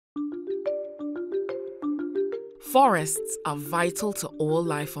Forests are vital to all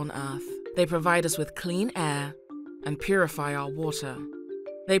life on Earth. They provide us with clean air and purify our water.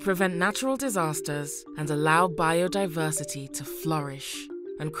 They prevent natural disasters and allow biodiversity to flourish.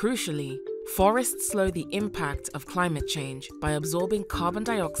 And crucially, forests slow the impact of climate change by absorbing carbon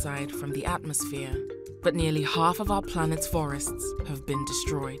dioxide from the atmosphere. But nearly half of our planet's forests have been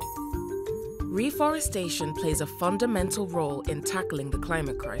destroyed. Reforestation plays a fundamental role in tackling the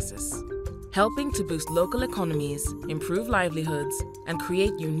climate crisis, helping to boost local economies, improve livelihoods, and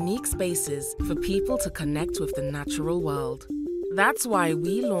create unique spaces for people to connect with the natural world. That's why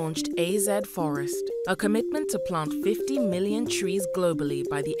we launched AZ Forest, a commitment to plant 50 million trees globally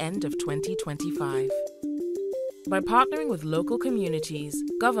by the end of 2025. By partnering with local communities,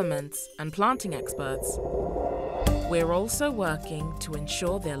 governments, and planting experts, we're also working to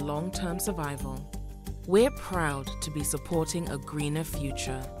ensure their long-term survival. We're proud to be supporting a greener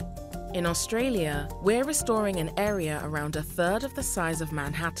future. In Australia, we're restoring an area around a third of the size of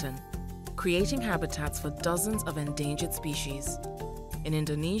Manhattan, creating habitats for dozens of endangered species. In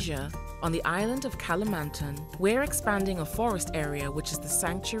Indonesia, on the island of Kalimantan, we're expanding a forest area which is the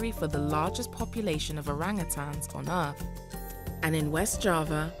sanctuary for the largest population of orangutans on Earth. And in West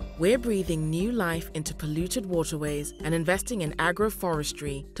Java, we're breathing new life into polluted waterways and investing in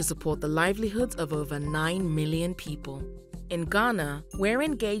agroforestry to support the livelihoods of over 9 million people. In Ghana, we're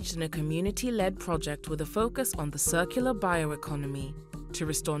engaged in a community-led project with a focus on the circular bioeconomy to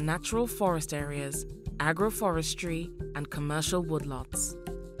restore natural forest areas, agroforestry, and commercial woodlots.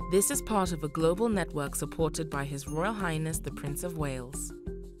 This is part of a global network supported by His Royal Highness the Prince of Wales.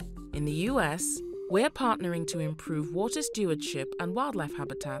 In the US, we're partnering to improve water stewardship and wildlife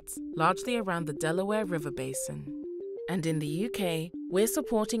habitats, largely around the Delaware River Basin. And in the UK, we're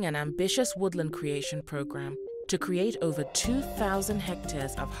supporting an ambitious woodland creation program to create over 2,000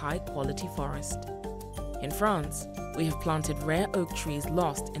 hectares of high-quality forest. In France, we have planted rare oak trees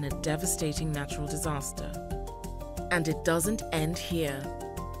lost in a devastating natural disaster. And it doesn't end here.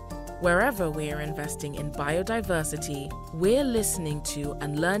 Wherever we are investing in biodiversity, we're listening to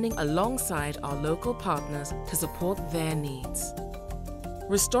and learning alongside our local partners to support their needs.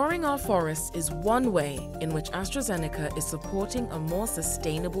 Restoring our forests is one way in which AstraZeneca is supporting a more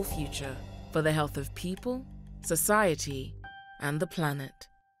sustainable future for the health of people, society, and the planet.